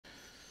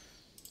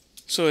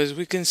So as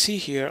we can see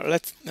here,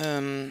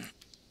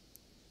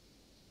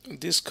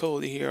 this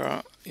code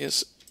here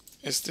is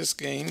this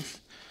game.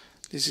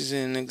 This is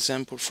an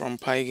example from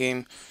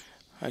pygame.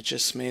 I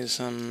just made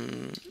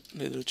some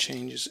little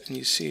changes, and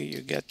you see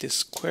you get this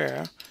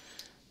square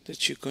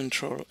that you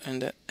control,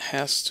 and that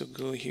has to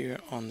go here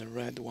on the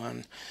red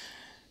one,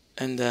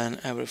 and then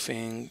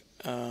everything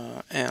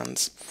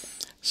ends.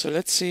 So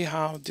let's see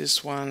how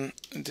this one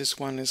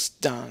is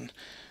done.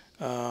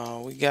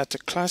 We got a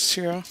class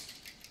here,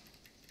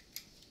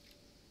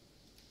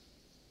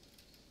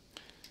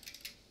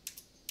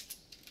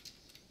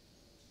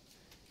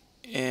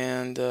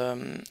 and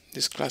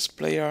this class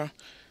player,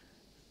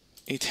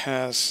 it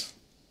has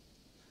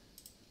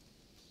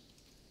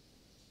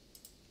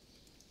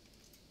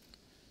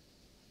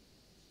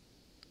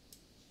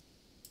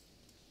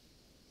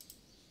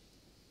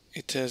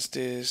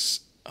this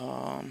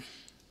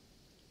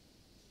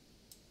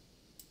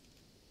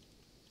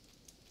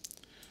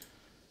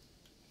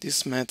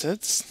these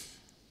methods.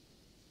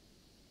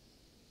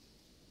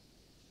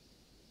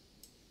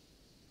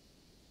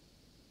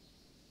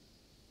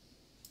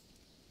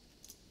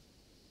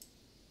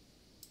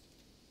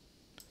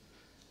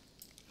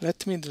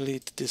 Let me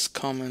delete these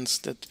comments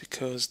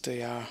because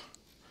they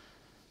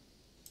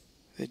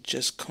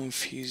just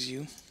confuse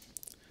you.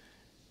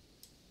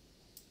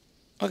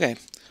 Okay.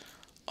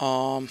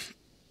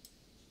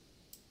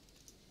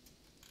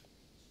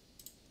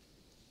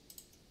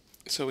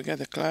 So we got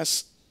a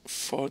class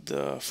for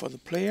the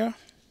player,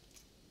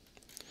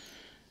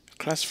 a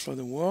class for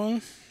the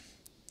world,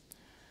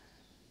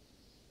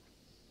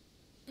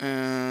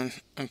 and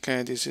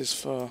okay, this is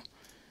for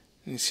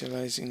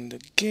initializing the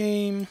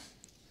game,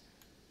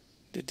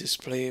 the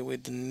display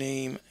with the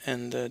name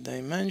and the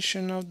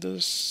dimension of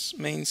the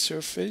main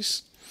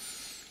surface.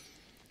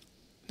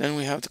 Then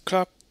we have the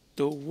clock,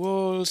 the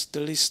worlds, the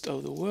list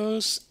of the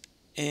worlds,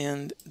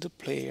 and the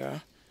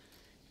player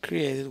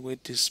created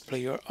with this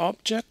player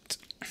object.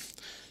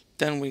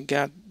 Then we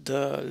got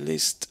the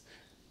list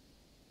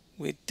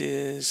with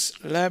this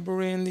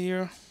labyrinth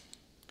here.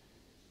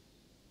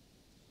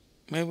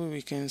 Maybe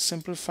we can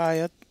simplify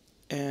it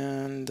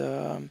and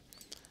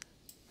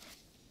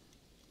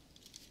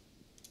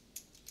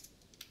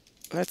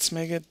let's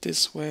make it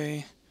this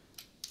way.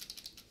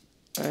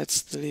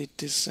 Let's delete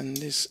this and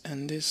this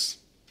and this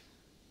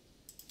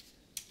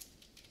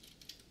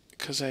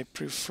because I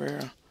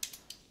prefer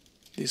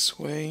this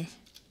way,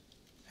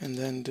 and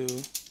then do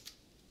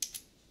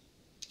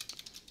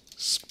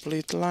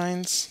split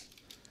lines,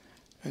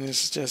 and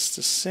it's just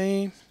the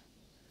same.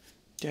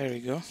 There we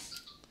go.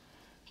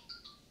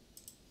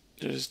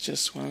 There's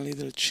just one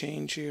little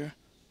change here,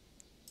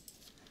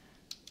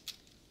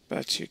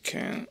 but you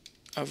can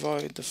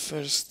avoid the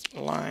first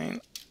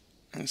line,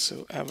 and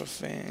so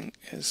everything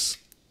is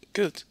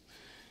good.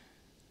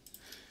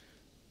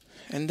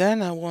 And then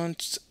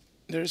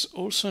there's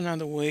also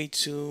another way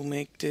to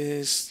make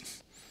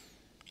this.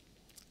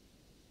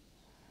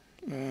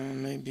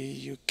 Maybe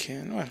you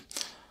can, well,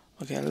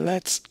 okay,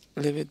 let's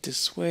leave it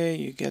this way.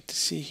 You get to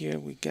see here,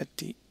 we get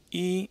the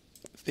E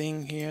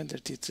thing here,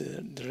 that is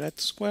the red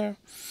square.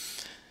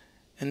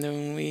 And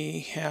then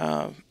we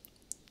have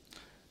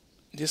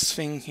this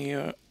thing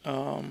here,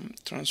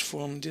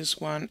 transform this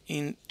one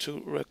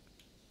into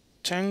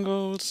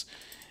rectangles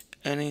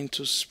and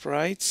into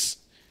sprites.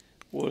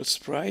 World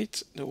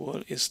sprite, the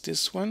world is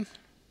this one.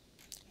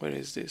 Where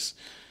is this?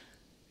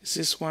 Is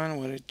this one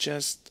where it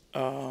just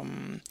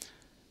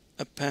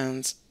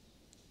appends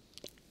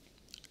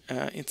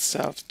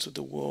itself to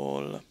the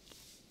wall,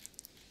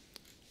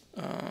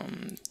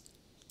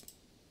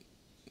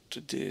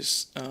 to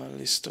this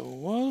list of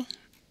wall,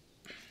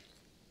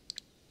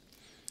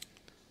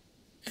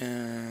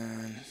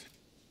 and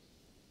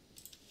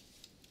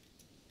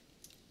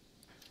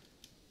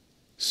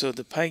so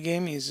the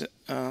pygame is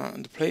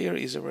the player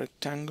is a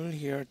rectangle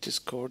here at these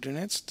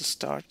coordinates, the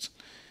start,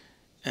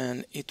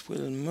 and it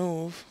will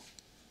move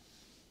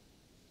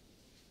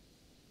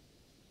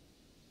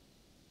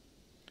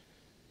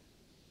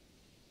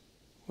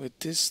with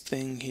this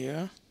thing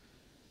here.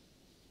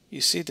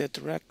 You see that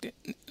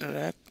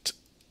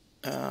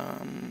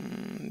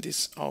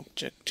this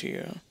object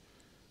here,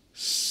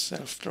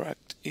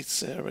 self-direct,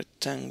 it's a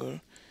rectangle,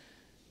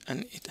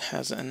 and it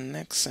has an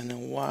X and a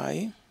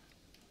Y.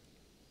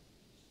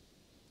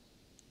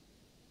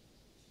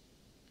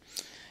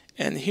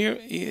 And here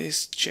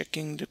is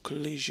checking the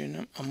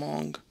collision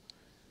among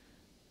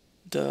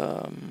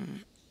the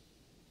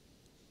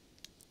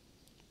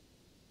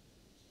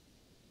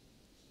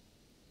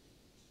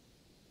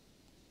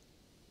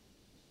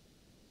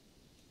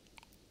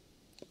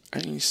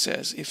and he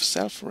says if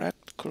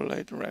self-rect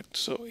collide rect.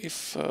 So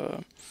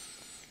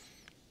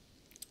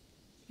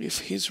if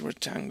his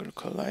rectangle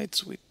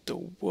collides with the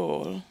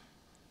wall,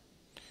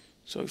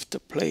 so if the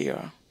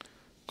player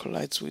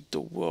collides with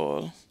the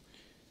wall,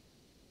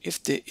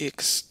 if the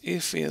X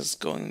is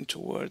going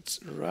towards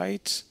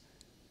right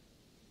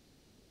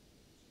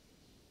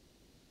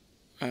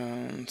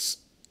and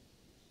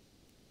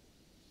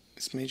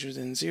it's major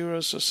than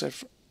 0, so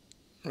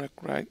self-rect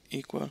right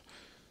equal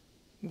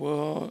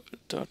world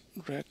dot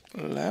rect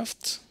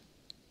left.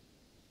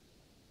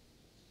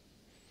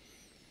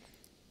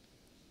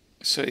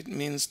 So it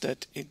means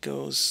that it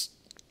goes,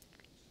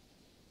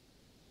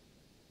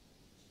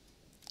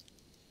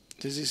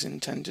 this is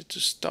intended to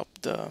stop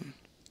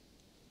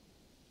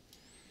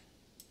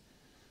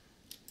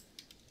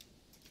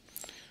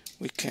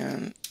we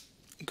can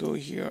go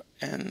here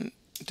and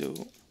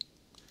do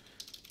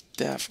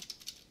def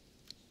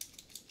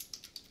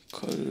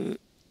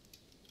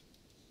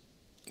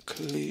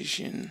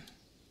collision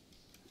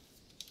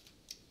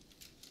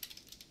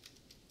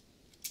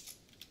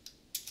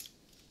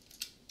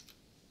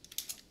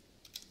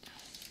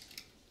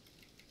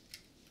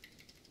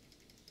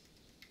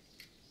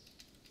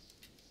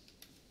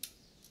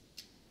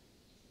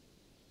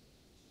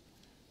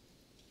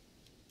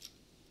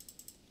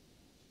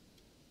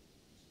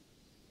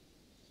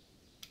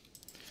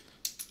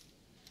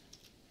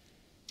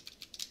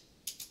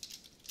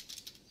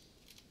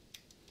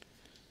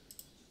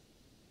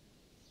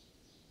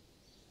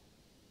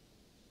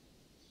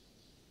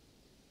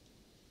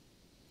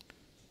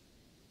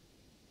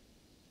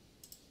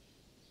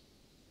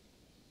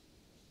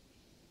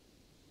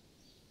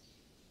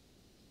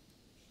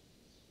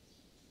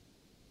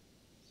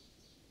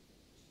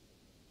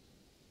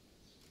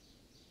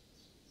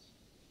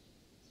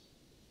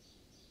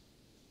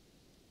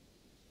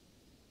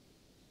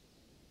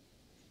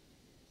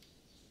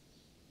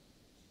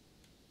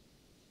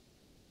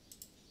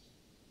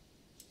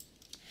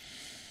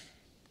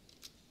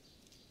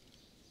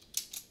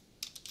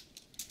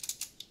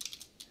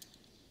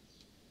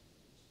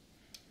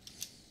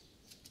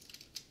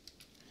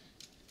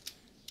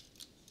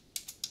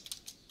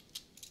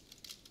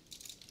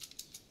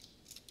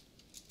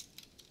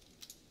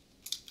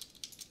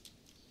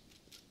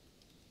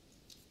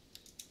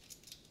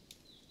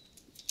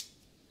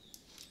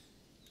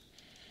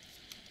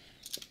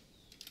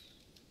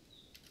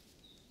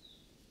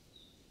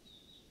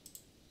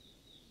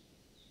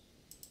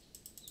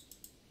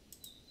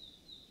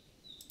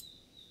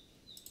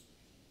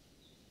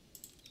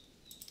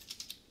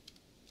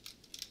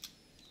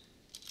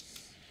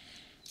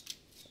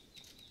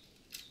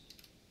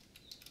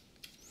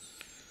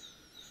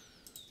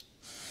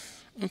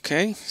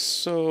Okay,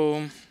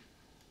 so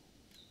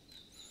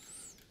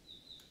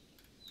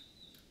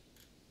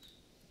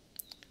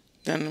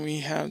then we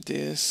have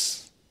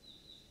this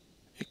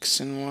x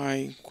and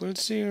y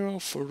equals 0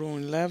 for row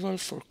and level,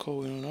 for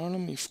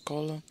column if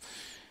column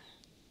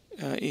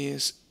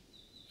is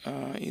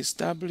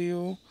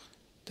W,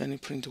 then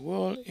it print the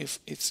wall. If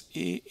it's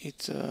E,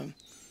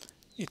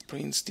 it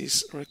prints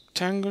this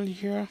rectangle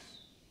here,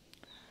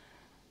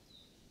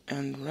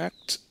 and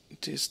rect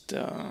is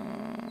the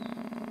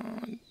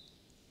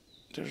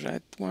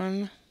red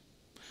one,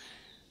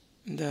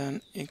 and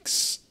then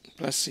x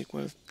plus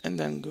equal, and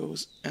then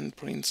goes and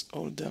prints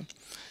all the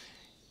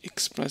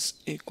x plus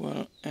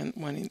equal, and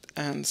when it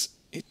ends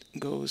it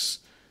goes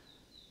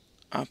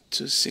up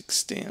to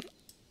 16.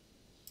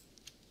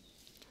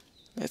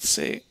 Let's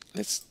say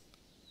let's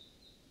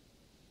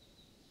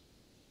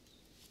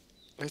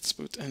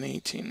put an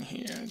 18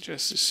 here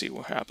just to see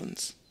what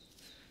happens.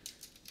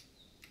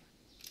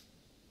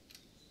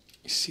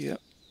 You see that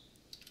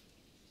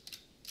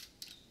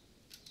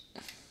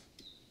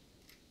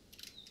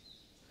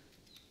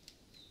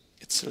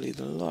it's a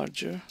little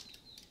larger,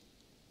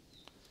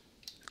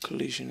 the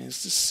collision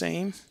is the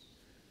same,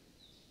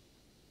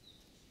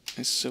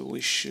 and so we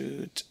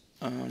should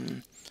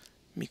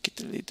make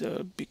it a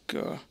little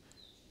bigger.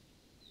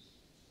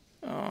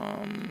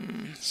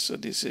 So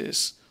this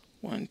is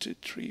 1, 2,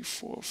 3,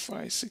 4,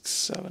 5, 6,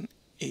 7,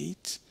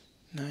 8,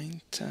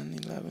 9, 10,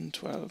 11,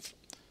 12,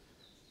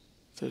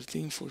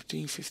 13,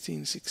 14,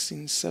 15,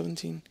 16,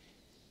 17,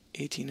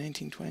 18,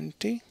 19,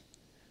 20.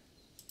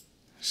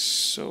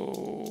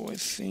 So I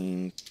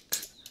think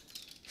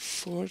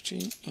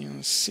 40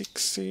 and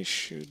 60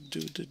 should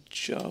do the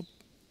job.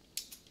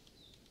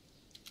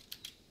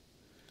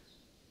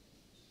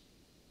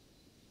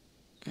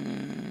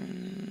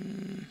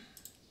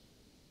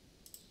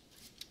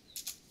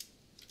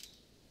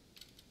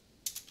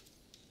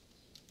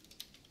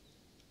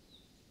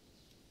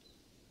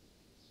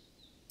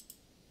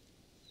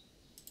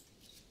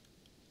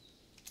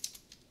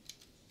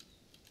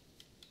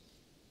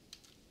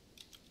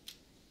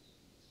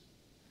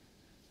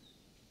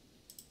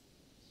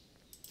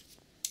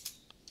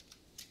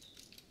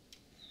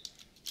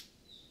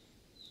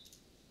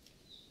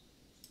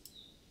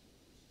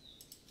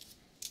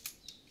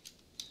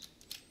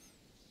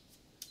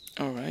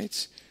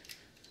 Alright,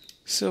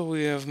 so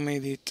we have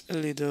made it a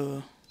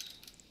little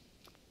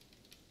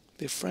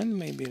different,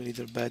 maybe a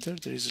little better.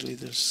 There is a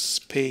little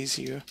space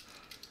here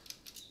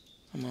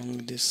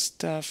among this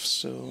stuff,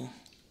 so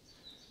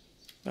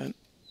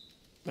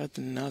but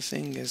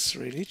nothing has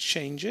really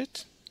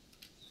changed.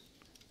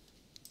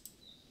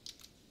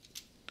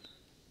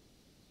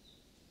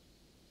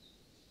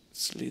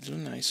 It's a little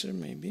nicer,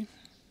 maybe.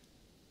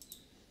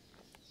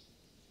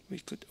 We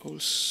could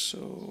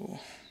also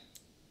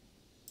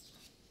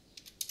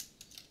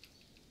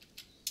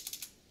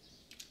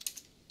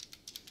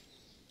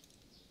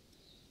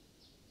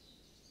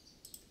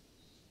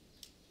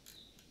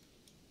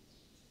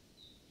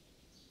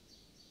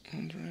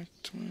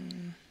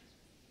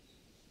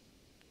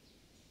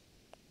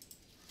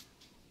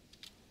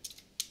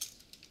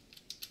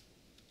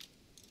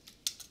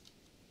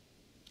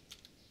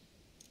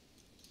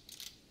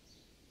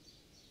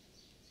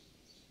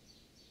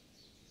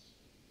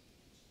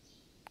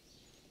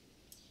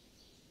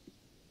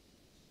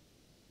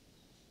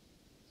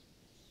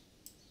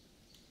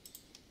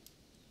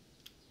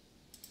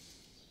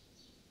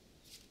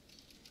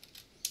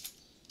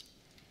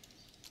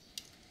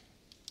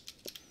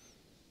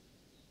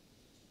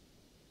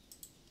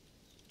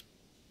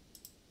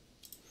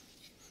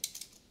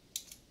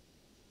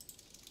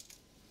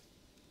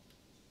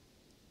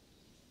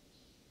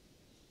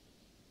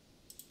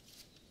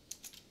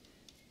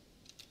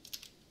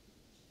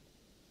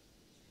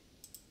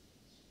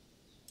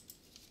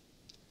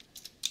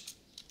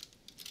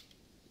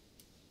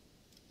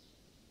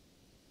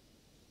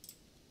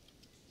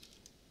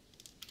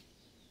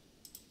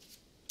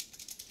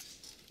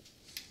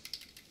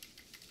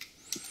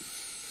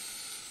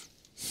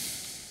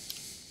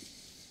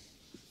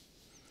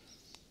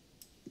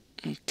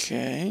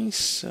Okay,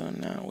 so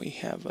now we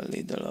have a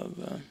little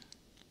of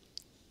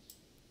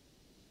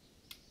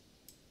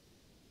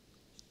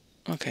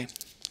okay.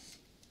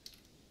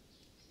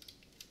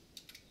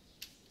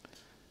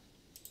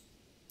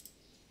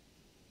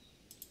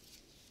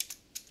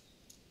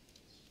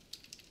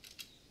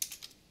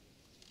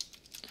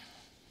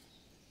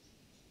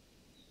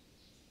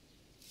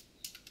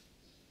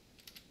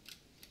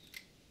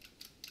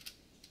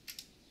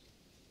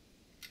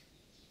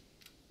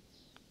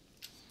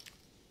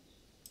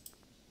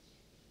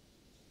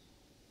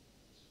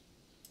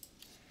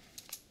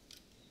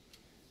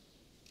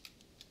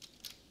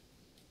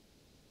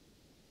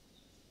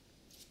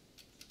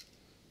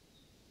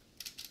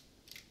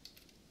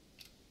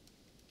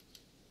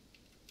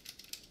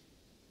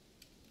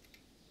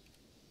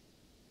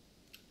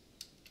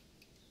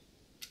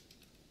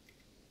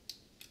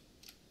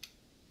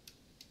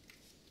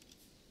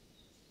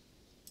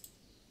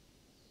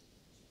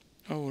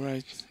 All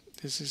right,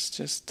 this is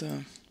just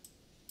the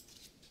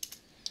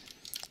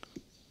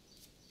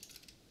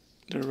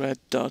red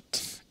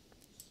dot.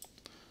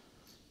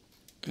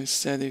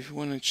 Instead, if you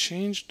want to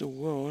change the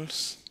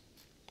walls,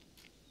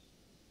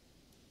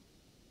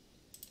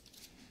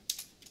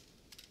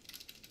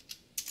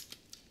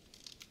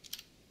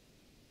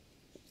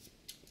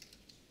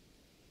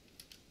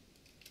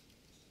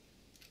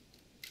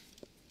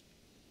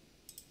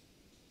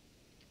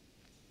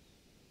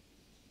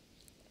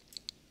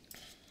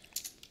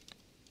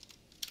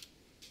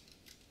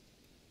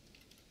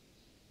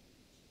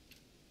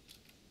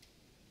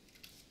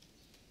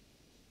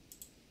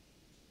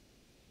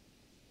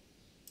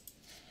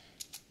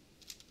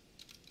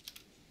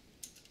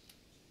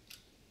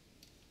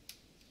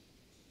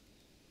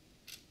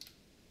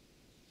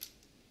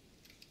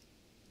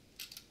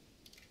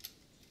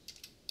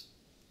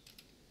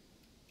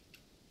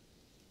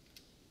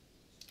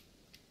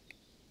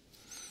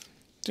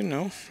 don't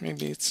know,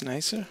 maybe it's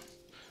nicer,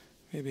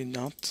 maybe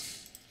not.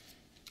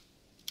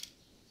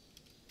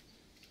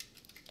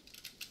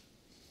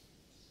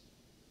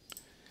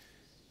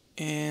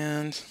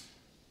 And